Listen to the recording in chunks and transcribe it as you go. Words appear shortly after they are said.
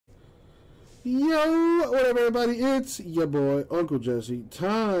Yo, what up, everybody? It's your boy, Uncle Jesse.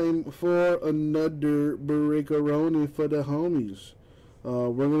 Time for another breakaroni for the homies.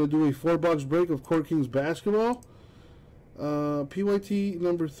 We're going to do a 4-box break of Court Kings basketball. PYT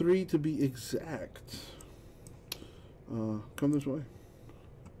number 3 to be exact. Come this way.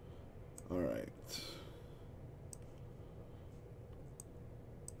 Alright.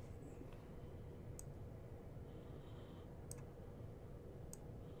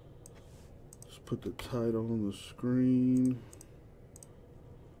 Put the title on the screen.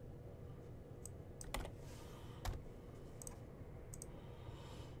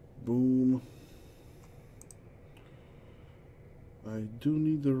 Boom. I do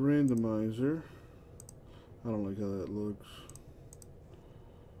need the randomizer. I don't like how that looks.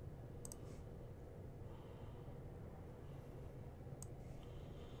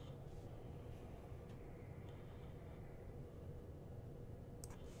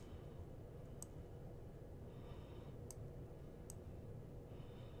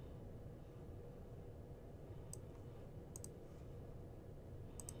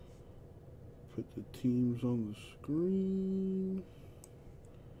 Put the teams on the screen.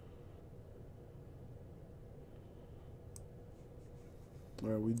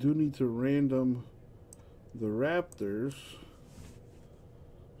 Alright, we do need to random the Raptors.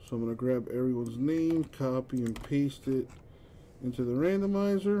 So I'm going to grab everyone's name, copy and paste it into the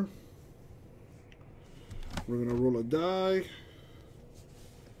randomizer. We're going to roll a die.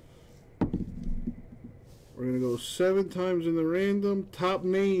 We're going to go 7 times in the random. Top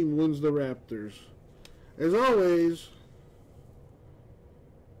name wins the Raptors. As always,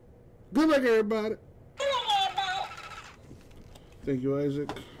 good luck, everybody. Thank you, Isaac.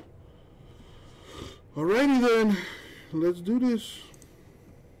 Alrighty then. Let's do this.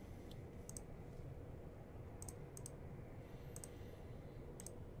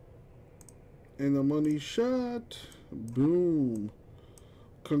 And the money shot. Boom.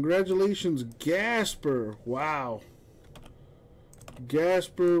 Congratulations, Gasper. Wow.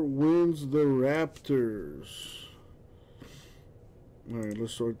 Gasper wins the Raptors. Alright,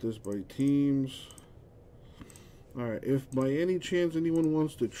 let's sort this by teams. Alright, if by any chance anyone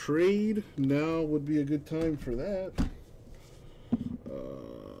wants to trade, now would be a good time for that.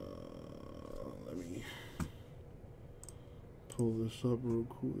 Let me pull this up real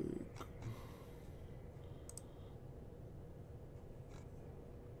quick.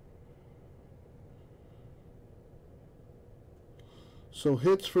 So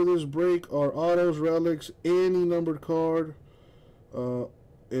hits for this break are autos, relics, any numbered card,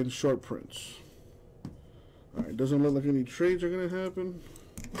 and short prints. Alright, doesn't look like any trades are going to happen.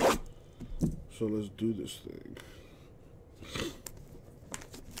 So let's do this thing.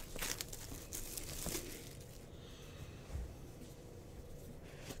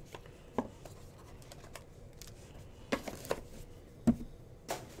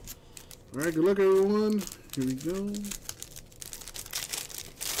 Alright, good luck, everyone. Here we go.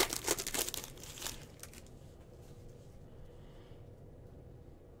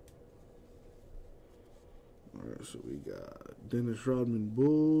 Alright, so we got Dennis Rodman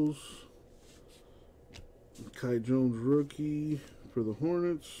Bulls, Kai Jones rookie for the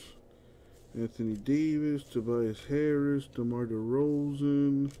Hornets, Anthony Davis, Tobias Harris, DeMar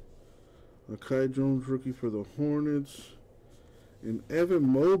DeRozan, a Kai Jones rookie for the Hornets, and Evan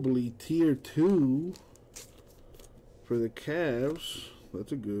Mobley tier 2 for the Cavs.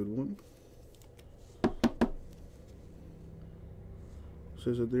 That's a good one.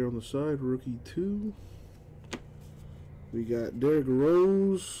 Says that there on the side, rookie 2. We got Derrick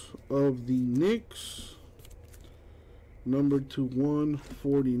Rose of the Knicks, numbered to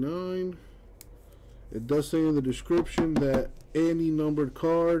 149. It does say in the description that any numbered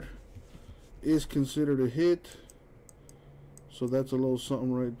card is considered a hit. So that's a little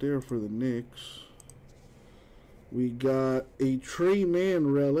something right there for the Knicks. We got a Trey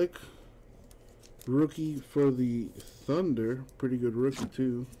Mann relic, rookie for the Thunder. Pretty good rookie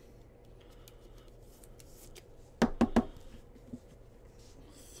too.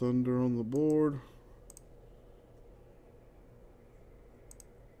 Thunder on the board.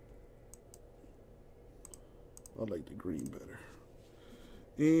 I like the green better.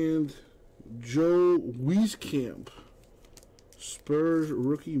 And Joe Wieskamp, Spurs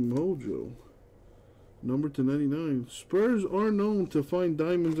rookie mojo, number to 99. Spurs are known to find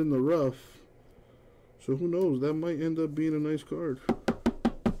diamonds in the rough, so who knows, that might end up being a nice card.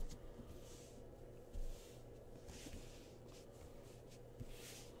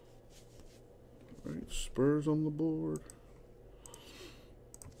 Alright, Spurs on the board.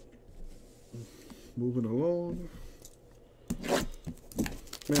 Moving along.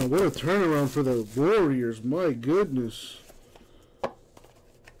 Man, what a turnaround for the Warriors. My goodness.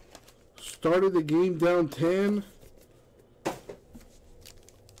 Started the game down 10.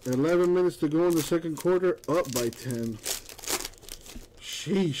 11 minutes to go in the second quarter. Up by 10.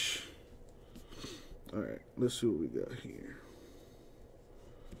 Sheesh. Alright, let's see what we got here.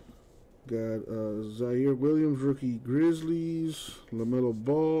 Got Zaire Williams, rookie Grizzlies. LaMelo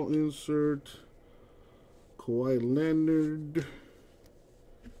Ball insert. Kawhi Leonard.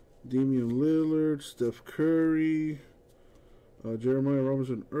 Damian Lillard. Steph Curry. Jeremiah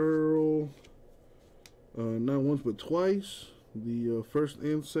Robinson Earl. Not once but twice. The first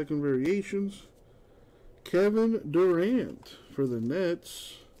and second variations. Kevin Durant for the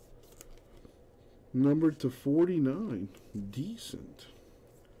Nets. Numbered to 49. Decent.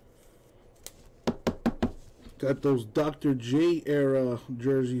 Got those Dr. J era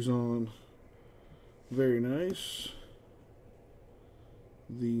jerseys on. Very nice.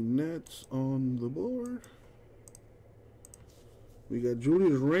 The Nets on the board. We got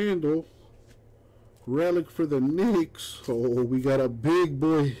Julius Randle. Relic for the Knicks. Oh, we got a big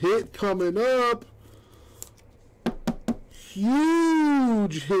boy hit coming up.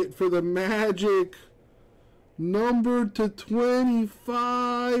 Huge hit for the Magic. Numbered to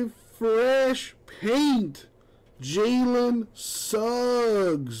 25. Fresh paint. Jalen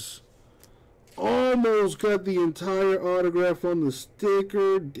Suggs. Almost got the entire autograph on the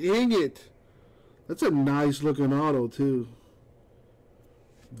sticker. Dang it. That's a nice looking auto too.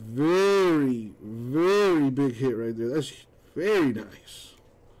 Very, very big hit right there. That's very nice.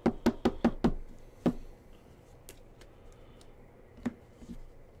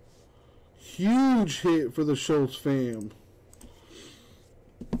 Huge hit for the Schultz fam.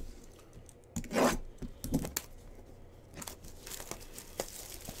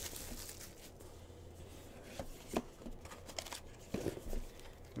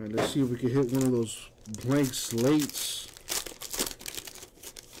 All right, let's see if we can hit one of those blank slates.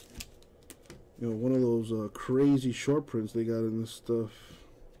 You know, one of those crazy short prints they got in this stuff.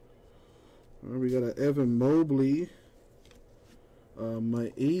 All right, we got an Evan Mobley.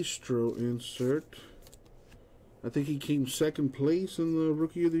 Maestro insert. I think he came second place in the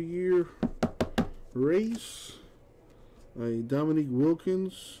Rookie of the Year race. A Dominique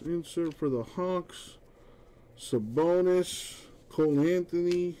Wilkins insert for the Hawks. Sabonis. Cole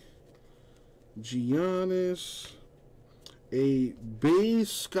Anthony. Giannis. A base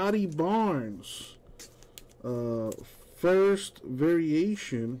Scotty Barnes. First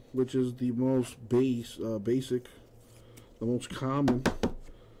variation, which is the most basic, the most common.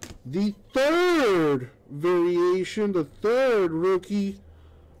 The third variation, the third rookie,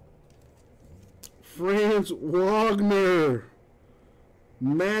 Franz Wagner.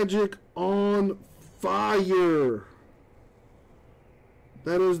 Magic on fire.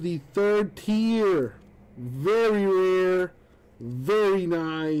 That is the third tier. Very rare. Very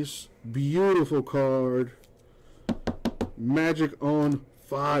nice. Beautiful card. Magic on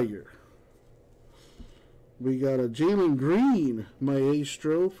fire. We got a Jalen Green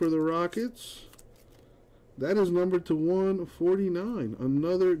Maestro for the Rockets. That is numbered to 149.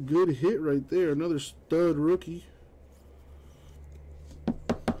 Another good hit right there. Another stud rookie.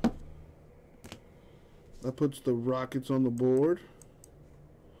 That puts the Rockets on the board.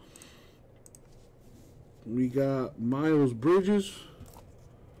 We got Miles Bridges.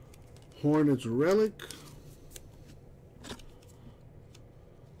 Hornets Relic.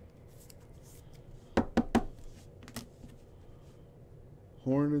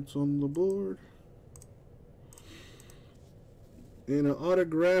 Hornets on the board. And an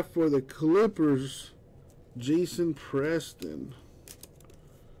autograph for the Clippers, Jason Preston.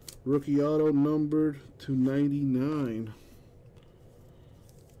 Rookie auto numbered to 99.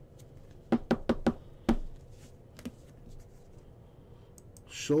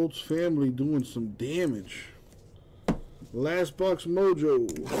 Schultz family doing some damage. Last box mojo.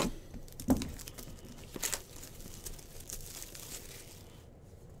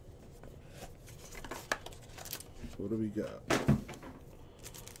 What do we got?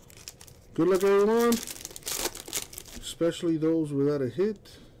 Good luck, everyone. Especially those without a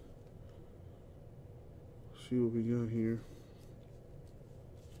hit. Let's see what we got here.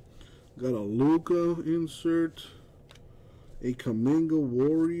 Got a Luka insert. A Kuminga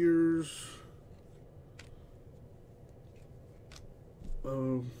Warriors.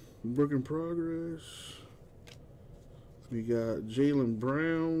 Work in progress. We got Jaylen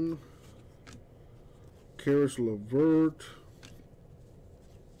Brown. Karis LeVert.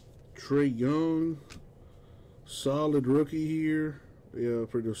 Trae Young. Solid rookie here. Yeah,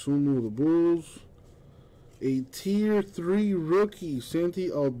 for the Sumo of the Bulls. A Tier 3 rookie,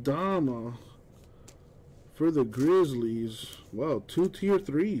 Santi Aldama, for the Grizzlies. Wow, 2 Tier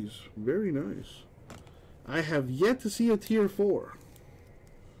 3s. Very nice. I have yet to see a Tier 4.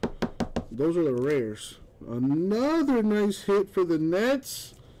 Those are the rares. Another nice hit for the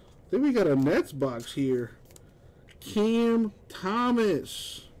Nets. Then we got a Nets box here. Cam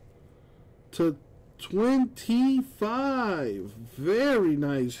Thomas to 25. Very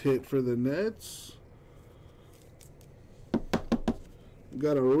nice hit for the Nets.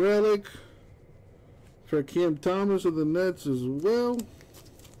 Got a relic for Cam Thomas of the Nets as well.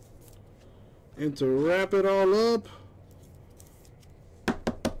 And to wrap it all up,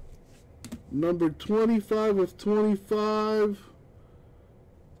 number 25 of 25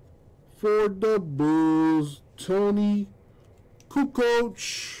 for the Bulls, Tony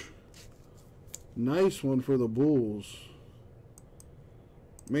Kukoc. Nice one for the Bulls.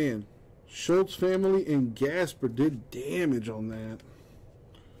 Man, Schultz family and Gasper did damage on that.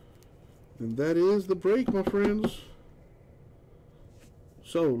 And that is the break, my friends.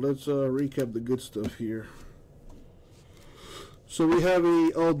 So let's recap the good stuff here. So we have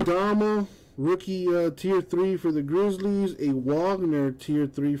a Aldama rookie Tier 3 for the Grizzlies, a Wagner Tier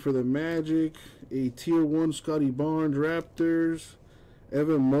 3 for the Magic, a Tier 1 Scotty Barnes Raptors,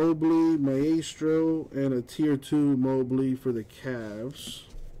 Evan Mobley Maestro, and a Tier 2 Mobley for the Cavs.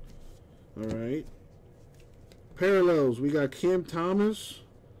 Alright. Parallels, we got Cam Thomas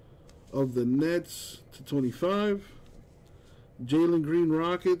of the Nets to 25. Jalen Green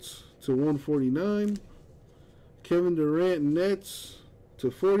Rockets to 149. Kevin Durant Nets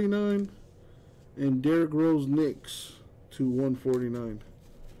to 49. And Derrick Rose Knicks to 149.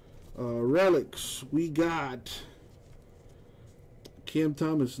 Relics, we got Cam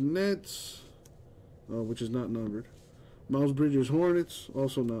Thomas Nets, which is not numbered. Miles Bridges Hornets,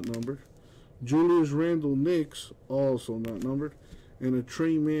 also not numbered. Julius Randle Knicks, also not numbered. And a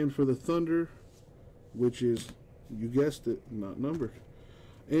Trey Man for the Thunder, which is, you guessed it, not numbered.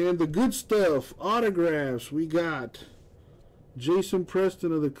 And the good stuff, autographs, we got Jason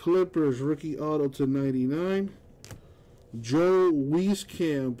Preston of the Clippers, rookie auto to 99. Joe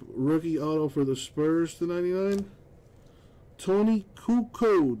Wieskamp, rookie auto for the Spurs to 99. Tony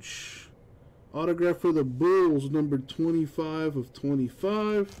Kukoc, autograph for the Bulls, number 25 of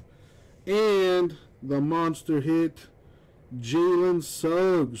 25. And the monster hit, Jalen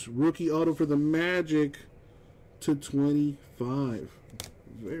Suggs, rookie auto for the Magic to 25.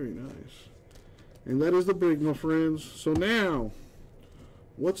 Very nice. And that is the break, my friends. So now,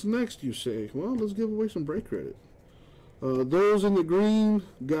 what's next, you say? Well, let's give away some break credit. Those in the green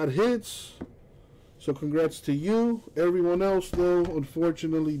got hits. So congrats to you. Everyone else, though,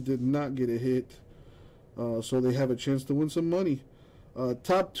 unfortunately did not get a hit. So they have a chance to win some money.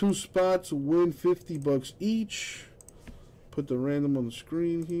 Top 2 spots win $50 each. Put the random on the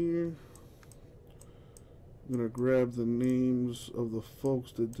screen here. I'm going to grab the names of the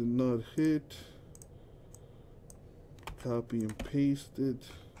folks that did not hit. Copy and paste it.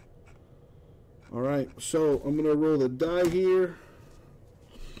 Alright, so I'm going to roll the die here.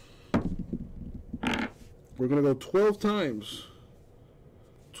 We're going to go 12 times.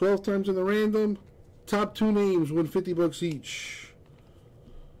 12 times in the random. Top 2 names win $50 each.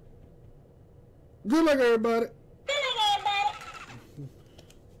 Good luck, everybody.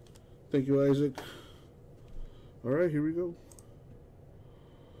 Thank you, Isaac. Alright, here we go.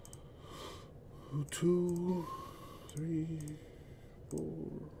 2, 3, 4,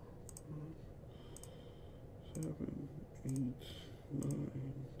 7, 8, 9,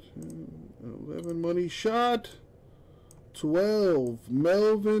 10, 11. Money shot. 12.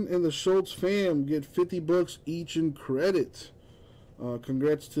 Melvin and the Schultz fam get $50 each in credit.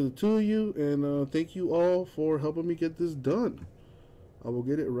 Congrats to the 2 of you, and thank you all for helping me get this done. I will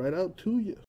get it right out to you.